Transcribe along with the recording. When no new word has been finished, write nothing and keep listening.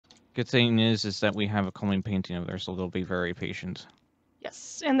Good thing is that we have a calming painting over there, so they'll be very patient.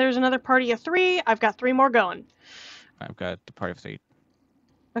 Yes, and there's another party of 3. I've got 3 more going. I've got the party of 3.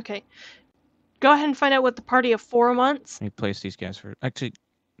 Okay. Go ahead and find out what the party of 4 wants. Let me place these guys for... Actually,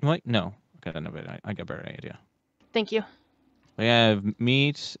 what? No. I got a better idea. Thank you. We have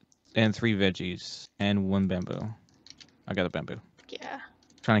meat and 3 veggies and 1 bamboo. I got a bamboo. Yeah.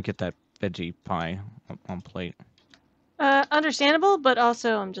 Trying to get that veggie pie on plate. Understandable, but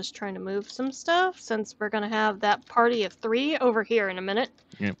also I'm just trying to move some stuff since we're gonna have that party of 3 over here in a minute.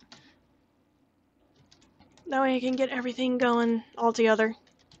 Yep. That way I can get everything going all together.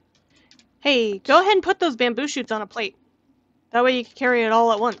 Hey, go ahead and put those bamboo shoots on a plate. That way you can carry it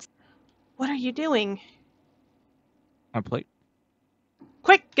all at once. What are you doing? On plate.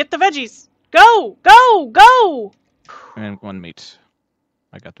 Quick, get the veggies! Go! Go! Go! And 1 meat.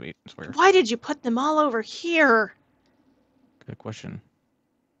 I got the meat, I swear. Why did you put them all over here? Good question.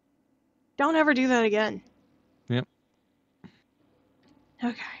 Don't ever do that again. Yep.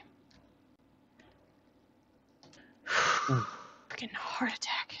 Okay. Freaking heart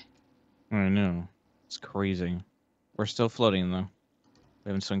attack. I know. It's crazy. We're still floating, though. We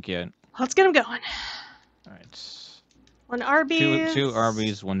haven't sunk yet. Let's get them going. Alright. 1 Arby's. 2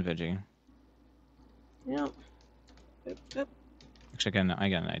 Arby's, 1 veggie. Yep. Boop, boop. Actually, I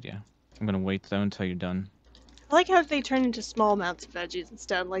got an idea. I'm gonna wait, though, until you're done. I like how they turn into small amounts of veggies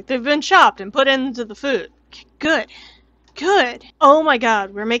instead. Like they've been chopped and put into the food. Okay, good. Good. Oh my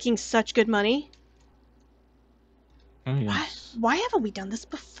god, we're making such good money. Oh, yes. Why haven't we done this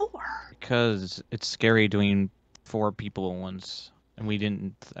before? Because it's scary doing 4 people at once. And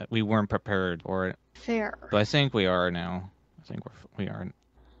we weren't prepared for it. Fair. But I think we are now. I think we are,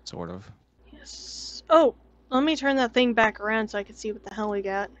 sort of. Yes. Oh, let me turn that thing back around so I can see what the hell we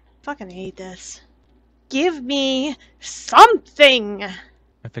got. Fucking hate this. Give me something!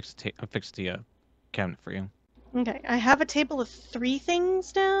 I fixed the cabinet for you. Okay, I have a table of 3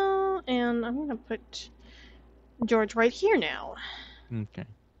 things now, and I'm gonna put George right here now. Okay.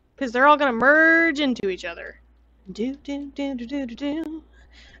 Because they're all gonna merge into each other. Do do do do do do do.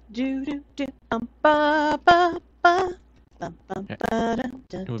 Do do do ba ba ba ba.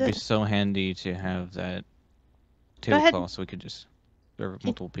 It would be so handy to have that tablecloth so we could just serve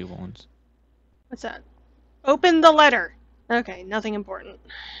multiple people at once. What's that? Open the letter. Okay, nothing important.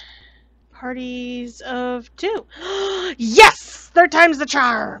 Parties of 2. Yes! 3rd time's the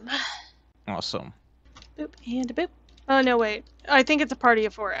charm! Awesome. Boop and a boop. Oh, no, wait. I think it's a party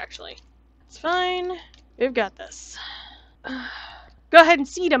of 4, actually. It's fine. We've got this. Go ahead and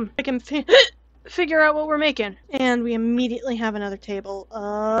seat them. I can figure out what we're making. And we immediately have another table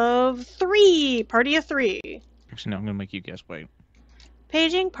of 3. Party of 3. Actually, no, I'm gonna make you guys wait.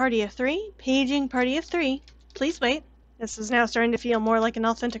 Paging, party of 3. Paging, party of 3. Please wait. This is now starting to feel more like an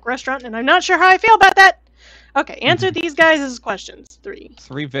authentic restaurant, and I'm not sure how I feel about that! Okay, answer these guys' questions. 3.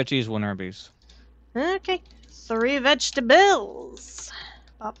 3 veggies, 1 Arby's. Okay. 3 vegetables.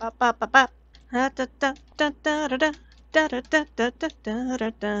 Bop, bop, bop, bop, bop. Da da da da da da da da da da da da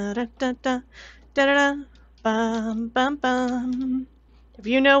da da da da da da. Bum bum bum. If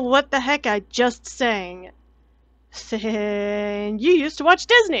you know what the heck I just sang, then you used to watch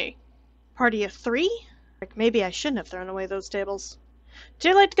Disney. Party of 3? Like maybe I shouldn't have thrown away those tables.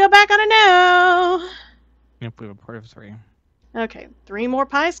 Too late to go back on it now. Yep, we have a party of 3. Okay, 3 more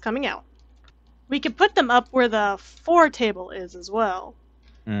pies coming out. We could put them up where the 4 table is as well.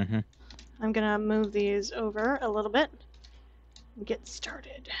 Mm-hmm. I'm gonna move these over a little bit and get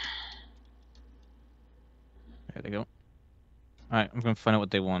started. There they go. Alright, I'm gonna find out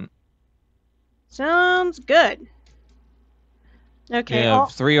what they want. Sounds good. Okay, We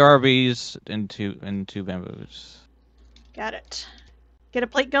have 3 Arby's and 2 bamboos. got it. Get a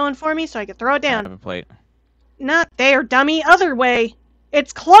plate going for me so I can throw it I down. have a plate. Not there, dummy. Other way.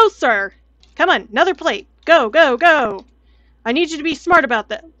 It's closer. Come on, another plate. Go, go, go. I need you to be smart about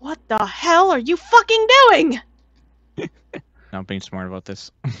that. What the hell are you fucking doing? Not being smart about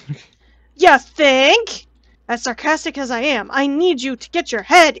this. You think? As sarcastic as I am, I need you to get your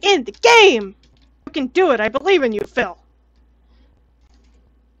head in the game. You can do it. I believe in you, Phil.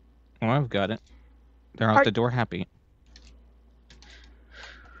 Oh, I've got it. They're out the door happy.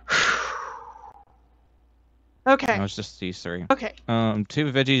 Okay. No, it's just these 3. Okay. 2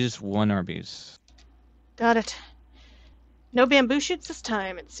 veggies, 1 Arby's. Got it. No bamboo shoots this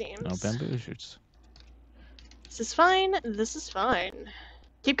time, it seems. No bamboo shoots. This is fine. This is fine.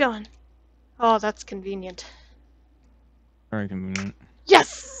 Keep going. Oh, that's convenient. Very convenient.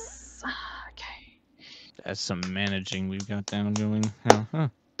 Yes! Okay. That's some managing we've got down going. Huh.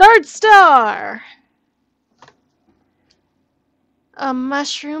 3rd star! A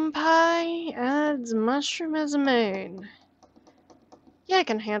mushroom pie adds mushroom as a main. Yeah, I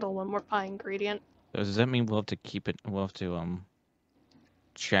can handle one more pie ingredient. So does that mean we'll have to keep it? We'll have to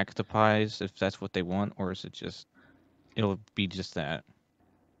check the pies if that's what they want, or is it just? It'll be just that.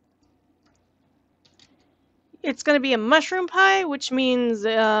 It's gonna be a mushroom pie, which means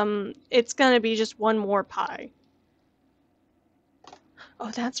it's gonna be just one more pie. Oh,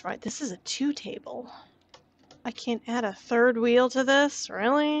 that's right. This is a 2 table. I can't add a 3rd wheel to this,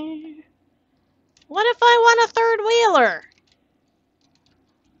 really? What if I want a 3rd wheeler?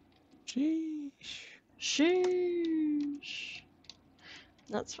 Sheesh. Sheesh.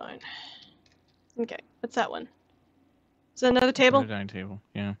 That's fine. Okay, what's that one? Is that another table? Another dining table,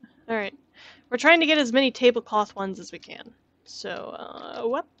 yeah. Alright. We're trying to get as many tablecloth ones as we can. So,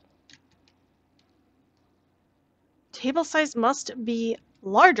 what? Table size must be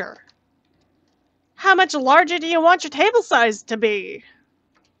larger. How much larger do you want your table size to be?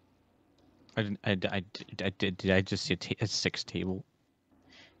 Did I just see a 6 table?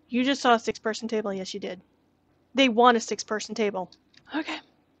 You just saw a 6-person table. Yes, you did. They want a 6-person table. Okay.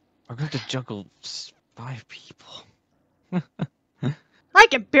 We're going to juggle 5 people. I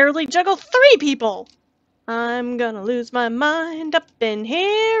can barely juggle 3 people! I'm gonna lose my mind up in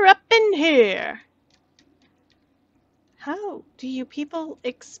here, up in here. How do you people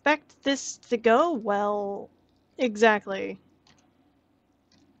expect this to go? Well, exactly.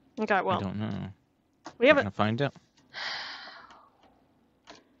 Okay, well. I don't know. We have We're gonna find out.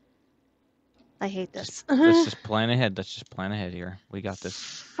 I hate this. Let's just plan ahead. Let's just plan ahead here. We got this.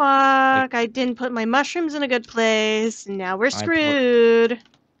 Fuck, I didn't put my mushrooms in a good place. Now we're screwed.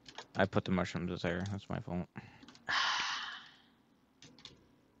 I put the mushrooms there. That's my fault.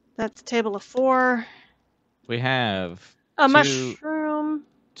 That's a table of 4. We have a mushroom.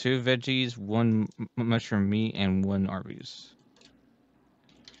 2 veggies, 1 mushroom meat, and 1 Arby's.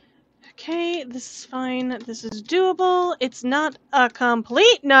 Okay, this is fine. This is doable. It's not a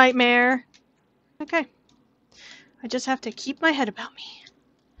complete nightmare. Okay. I just have to keep my head about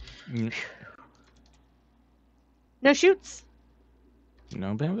me. No chutes.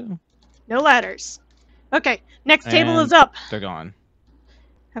 No bamboo. No ladders. Okay, next table is up. They're gone.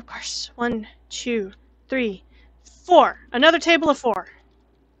 Of course. 1, 2, 3, 4. Another table of 4.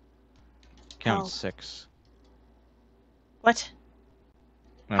 Count 6. What?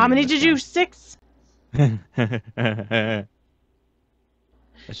 How many did you? 6?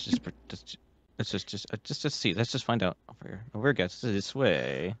 Let's just see. Let's just find out. Over it gets this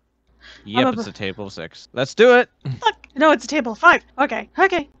way. Yep, it's a table of 6. Let's do it. Fuck. No, it's a table of 5. Okay.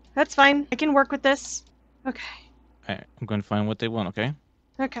 Okay. That's fine. I can work with this. Okay. Alright, I'm going to find what they want, okay?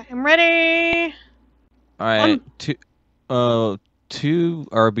 Okay, I'm ready. Alright, 2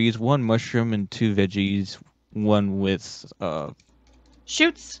 Arby's, 1 mushroom, and 2 veggies. 1 with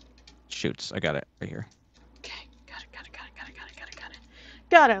shoots. Shoots. I got it right here. Okay, got it.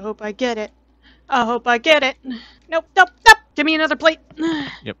 Gotta hope I get it. I hope I get it. Nope. Give me another plate.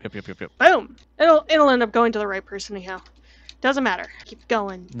 Yep. Boom. It'll end up going to the right person anyhow. Doesn't matter. Keep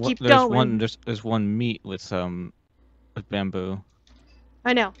going. Keep going. There's 1 meat with bamboo.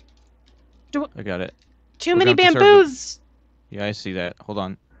 I know. I got it. Too many bamboos. Yeah, I see that. Hold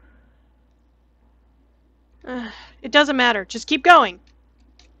on. It doesn't matter. Just keep going.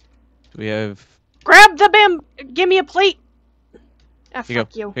 We have. Grab the Give me a plate. Ah,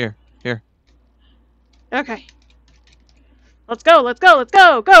 fuck you. Here. Okay. Let's go. Go.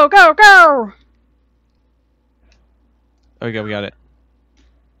 There we go. We got it.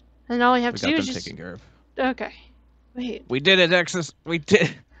 And all we have to do is just. Taken care of. Okay. Wait. We did it, Exus. We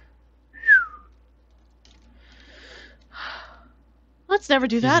did. Let's never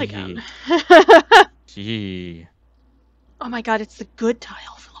do that again. Gee. Oh my god, it's the good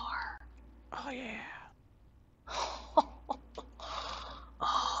tile floor. Oh yeah.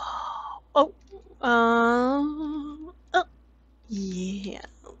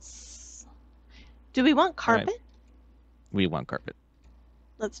 Yes. Do we want carpet? Right. We want carpet.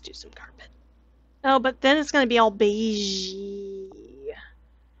 Let's do some carpet. Oh, but then it's gonna be all beige.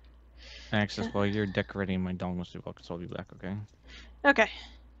 Access, while you're decorating my dong must be welcome, so I'll be back, okay? Okay.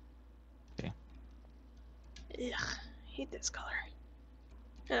 Okay. Ugh, hate this color.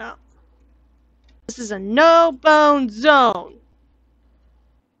 Yeah. This is a no-bone zone.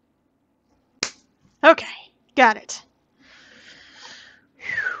 Okay, got it.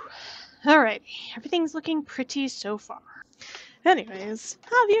 Alrighty, everything's looking pretty so far. Anyways,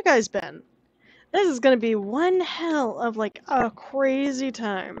 how have you guys been? This is gonna be one hell of like a crazy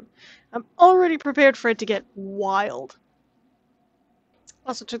time. I'm already prepared for it to get wild.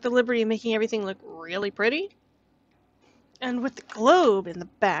 Also took the liberty of making everything look really pretty. And with the globe in the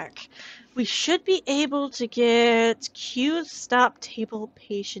back, we should be able to get queues stop table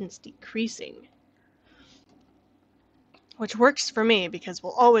patience decreasing. Which works for me, because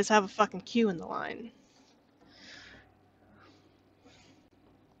we'll always have a fucking queue in the line.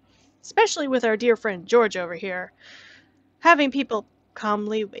 Especially with our dear friend George over here, having people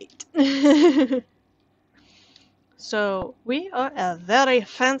calmly wait. So, we are a very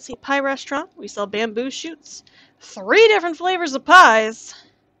fancy pie restaurant. We sell bamboo shoots, 3 different flavors of pies,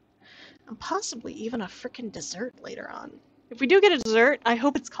 and possibly even a frickin' dessert later on. If we do get a dessert, I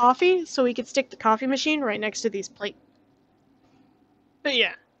hope it's coffee, so we could stick the coffee machine right next to these plates. But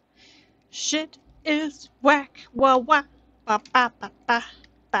yeah. Shit is whack, wah wah, ba ba ba ba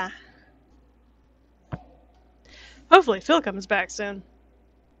ba. Hopefully Phil comes back soon.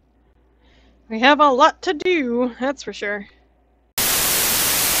 We have a lot to do, that's for sure.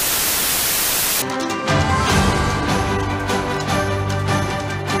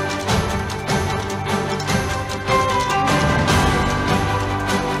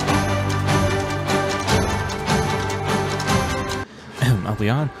 Are we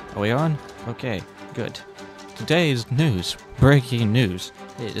on? Are we on? Okay, good. Today's news, breaking news,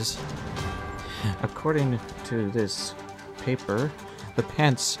 is according to this paper, the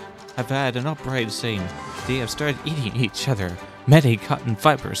pants have had an uprising. They have started eating each other. Many cotton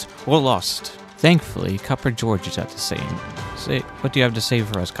fibers were lost. Thankfully, Copper George is at the scene. Say, what do you have to say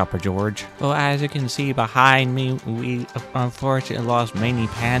for us, Copper George? Well, as you can see behind me, we unfortunately lost many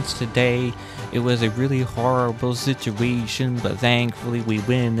pants today. It was a really horrible situation, but thankfully we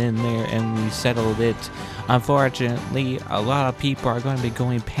went in there and we settled it. Unfortunately, a lot of people are going to be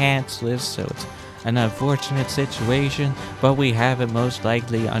going pantsless, so it's an unfortunate situation, but we have it most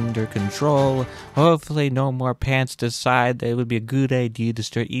likely under control. Hopefully no more pants decide that it would be a good idea to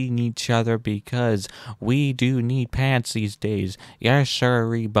start eating each other, because we do need pants these days. Yes,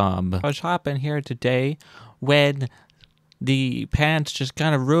 sirree, bum. I was hopping here today when the pants just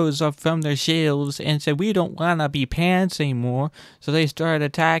kind of rose up from their shelves and said, we don't want to be pants anymore. So they started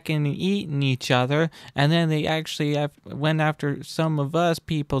attacking and eating each other. And then they actually went after some of us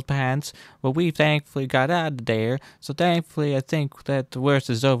people's pants. Well, we thankfully got out of there. So thankfully, I think that the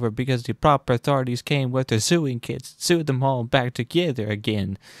worst is over, because the proper authorities came with their suing kits, sued them all back together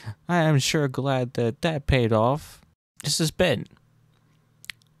again. I am sure glad that that paid off. This has been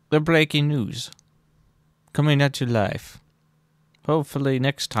the breaking news coming at you live. Hopefully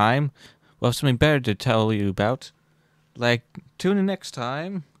next time we'll have something better to tell you about. Like, tune in next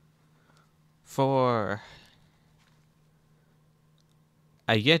time for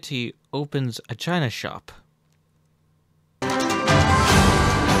a Yeti opens a China shop.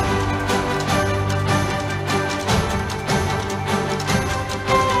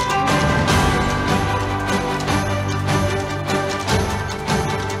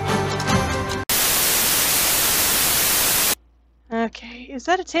 Okay, is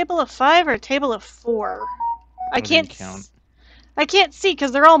that a table of 5 or a table of 4? I can't count. I can't see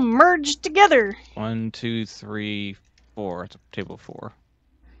because they're all merged together. 1, 2, 3, 4. It's table 4.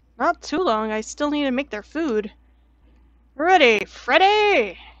 Not too long. I still need to make their food. Ready,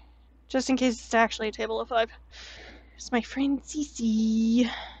 Freddy! Just in case it's actually a table of 5. It's my friend Cece.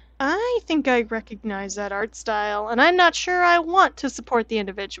 I think I recognize that art style, and I'm not sure I want to support the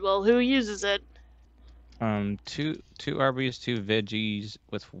individual who uses it. Two Arby's, 2 veggies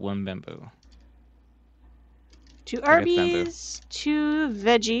with 1 bamboo. 2 Arby's, 2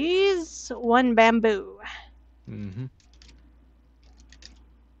 veggies, 1 bamboo. Mm-hmm.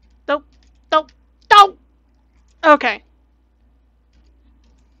 Dope, dope, dope! Okay.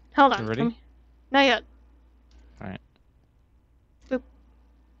 Hold on. You ready? Not yet. Alright. Boop.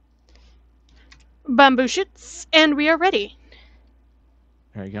 Bamboo shoots, and we are ready.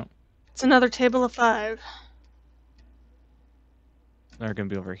 There you go. It's another table of 5. They're gonna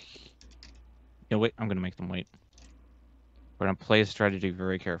be over here. Yeah, wait, I'm gonna make them wait. We're gonna play a strategy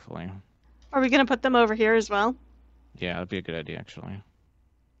very carefully. Are we gonna put them over here as well? Yeah, that'd be a good idea, actually.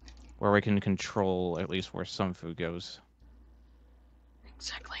 Where we can control at least where some food goes.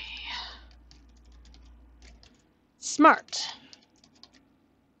 Exactly. Smart.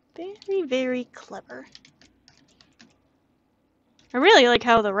 Very, very clever. I really like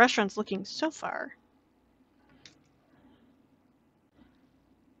how the restaurant's looking so far.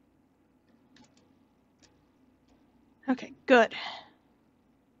 Okay, good.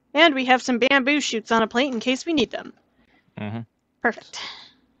 And we have some bamboo shoots on a plate in case we need them. Mm-hmm. Perfect.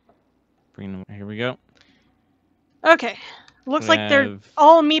 Bring them. Here we go. Okay. Looks We like they're have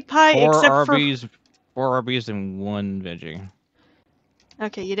all meat pie 4 except Arby's, 4 Arby's and 1 veggie. for...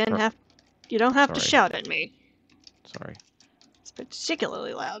 Okay, you don't have to shout at me. Sorry.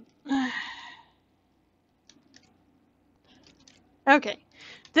 particularly loud. Okay.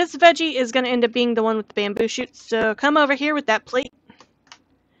 This veggie is going to end up being the one with the bamboo shoots, so come over here with that plate.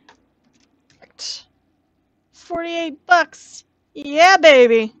 48 bucks. Yeah,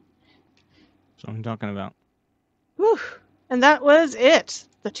 baby. That's what I'm talking about. Whew. And that was it.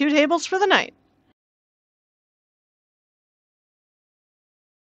 The 2 tables for the night.